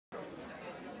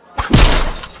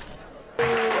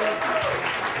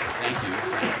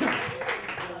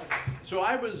So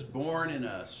I was born in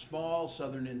a small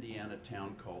southern Indiana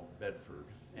town called Bedford,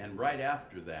 and right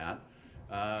after that,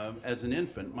 as an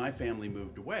infant, my family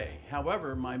moved away.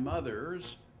 However, my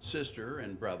mother's sister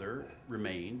and brother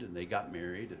remained, and they got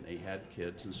married, and they had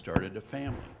kids and started a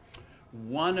family.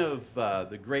 One of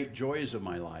the great joys of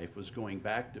my life was going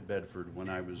back to Bedford when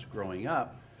I was growing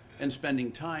up and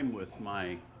spending time with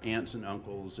my aunts and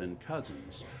uncles and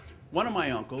cousins. One of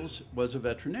my uncles was a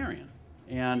veterinarian,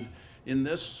 and in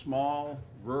this small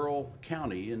rural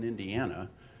county in Indiana,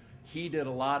 he did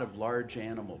a lot of large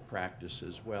animal practice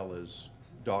as well as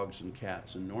dogs and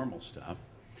cats and normal stuff.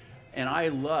 And I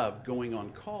loved going on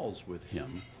calls with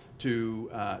him to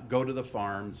go to the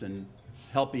farms and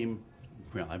help him.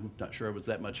 Well, I'm not sure it was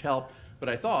that much help, but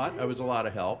I thought I was a lot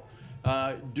of help,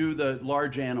 do the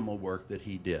large animal work that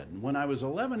he did. And when I was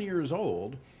 11 years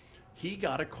old, he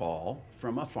got a call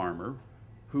from a farmer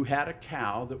who had a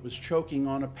cow that was choking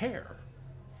on a pear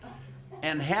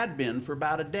and had been for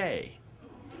about a day.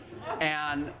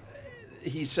 And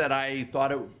he said, I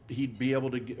thought he'd be able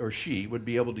to, or she would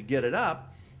be able to get it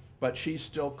up, but she's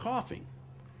still coughing.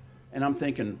 And I'm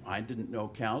thinking, I didn't know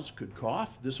cows could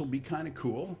cough. This will be kind of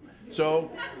cool.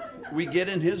 So we get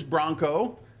in his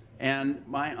Bronco, and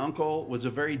my uncle was a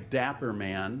very dapper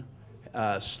man,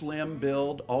 slim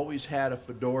build, always had a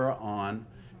fedora on,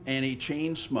 and he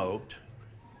chain smoked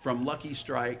from Lucky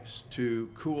Strikes to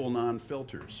Cool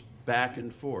non-filters, back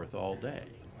and forth all day.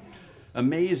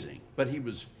 Amazing, but he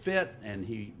was fit and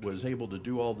he was able to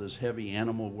do all this heavy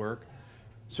animal work.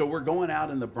 So we're going out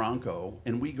in the Bronco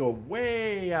and we go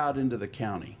way out into the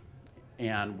county,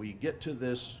 and we get to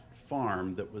this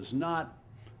farm that was not,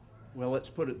 well, let's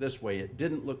put it this way, it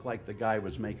didn't look like the guy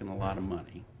was making a lot of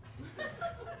money.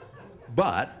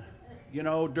 But, you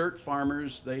know, dirt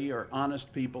farmers, they are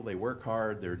honest people, they work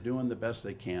hard, they're doing the best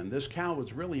they can. This cow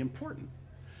was really important.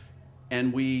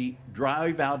 And we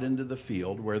drive out into the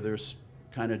field where there's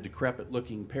kind of decrepit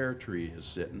looking pear tree is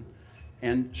sitting,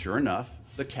 and sure enough,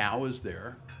 the cow is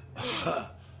there.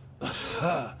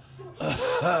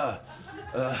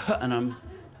 And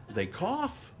they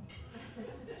cough.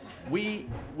 We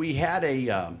had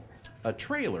a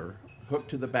trailer hooked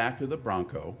to the back of the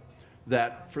Bronco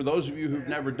that, for those of you who've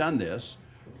never done this,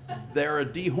 they're a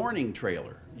dehorning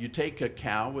trailer. You take a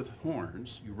cow with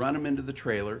horns, you run them into the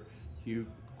trailer, you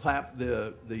clap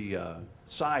the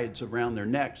sides around their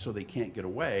neck so they can't get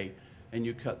away, and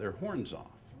you cut their horns off.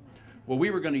 Well, we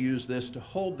were going to use this to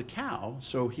hold the cow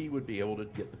so he would be able to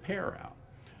get the pear out.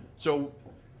 So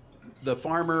the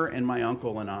farmer and my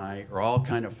uncle and I are all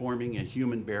kind of forming a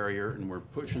human barrier, and we're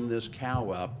pushing this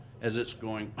cow up as it's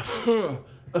going.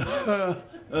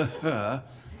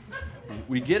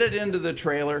 We get it into the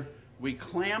trailer, we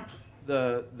clamp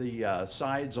the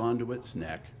sides onto its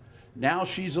neck. Now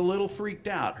she's a little freaked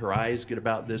out. Her eyes get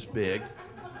about this big.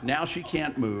 Now she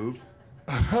can't move.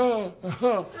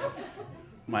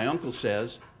 My uncle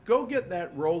says, go get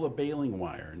that roll of baling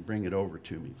wire and bring it over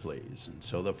to me, please. And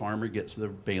so the farmer gets the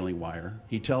baling wire.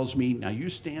 He tells me, now you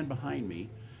stand behind me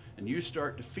and you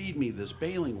start to feed me this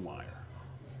baling wire.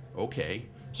 Okay,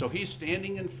 so he's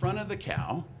standing in front of the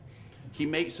cow. He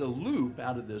makes a loop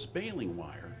out of this baling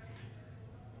wire.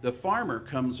 The farmer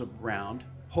comes around,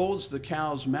 holds the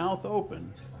cow's mouth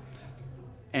open,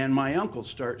 and my uncle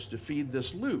starts to feed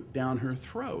this loop down her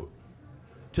throat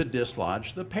to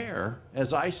dislodge the pear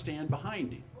as I stand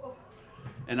behind him.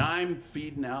 And I'm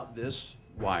feeding out this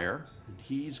wire, and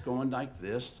he's going like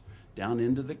this down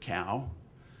into the cow.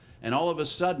 And all of a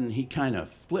sudden, he kind of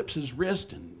flips his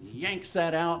wrist and yanks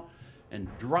that out and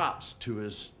drops to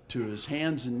his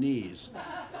hands and knees.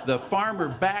 The farmer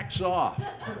backs off.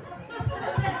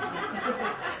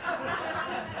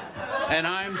 And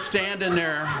I'm standing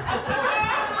there.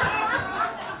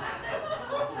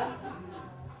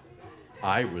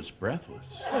 I was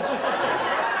breathless.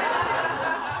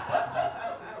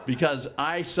 Because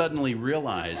I suddenly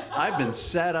realized I've been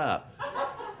set up.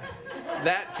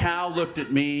 That cow looked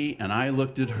at me and I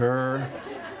looked at her,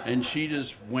 and she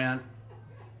just went.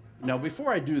 Now,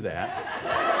 before I do that,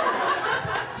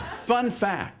 fun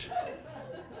fact,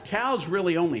 cows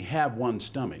really only have one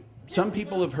stomach. Some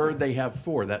people have heard they have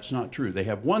four. That's not true. They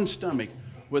have one stomach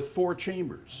with 4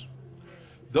 chambers.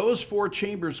 Those 4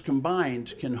 chambers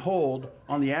combined can hold,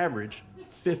 on the average,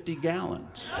 50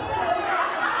 gallons.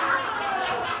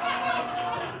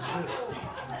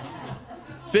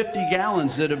 50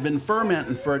 gallons that have been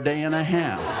fermenting for a day and a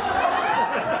half.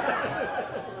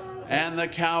 And the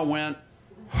cow went,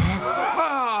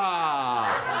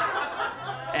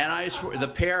 and I swear, the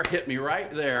pear hit me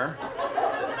right there,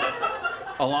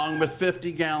 along with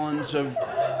 50 gallons of,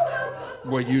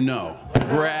 well, you know,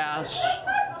 grass.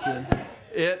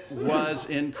 It was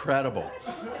incredible.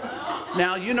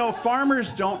 Now, you know,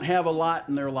 farmers don't have a lot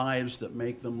in their lives that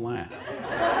make them laugh.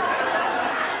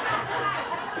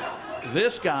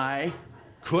 This guy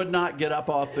could not get up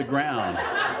off the ground,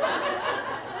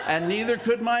 and neither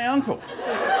could my uncle.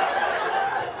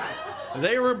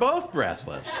 They were both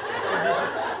breathless.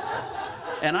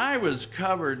 And I was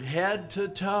covered head to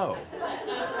toe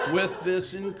with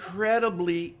this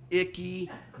incredibly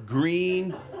icky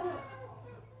green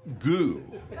goo.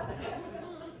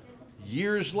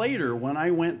 Years later, when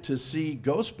I went to see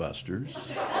Ghostbusters,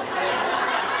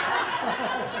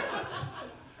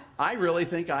 I really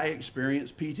think I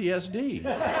experienced PTSD.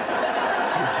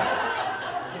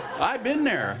 I've been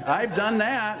there. I've done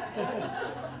that.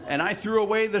 And I threw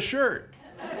away the shirt.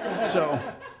 So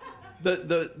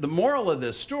the moral of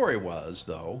this story was,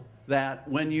 though, that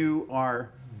when you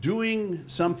are doing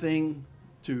something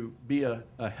to be a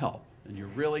help, and you're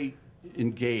really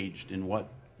engaged in what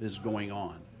is going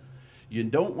on, you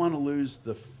don't want to lose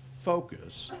the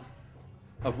focus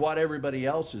of what everybody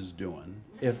else is doing.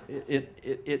 If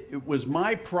it was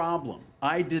my problem.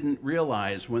 I didn't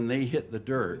realize when they hit the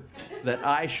dirt that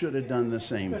I should have done the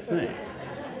same thing.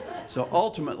 So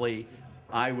ultimately,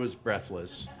 I was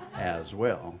breathless as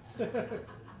well.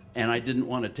 And I didn't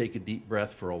want to take a deep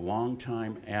breath for a long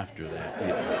time after that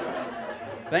either.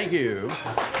 Thank you.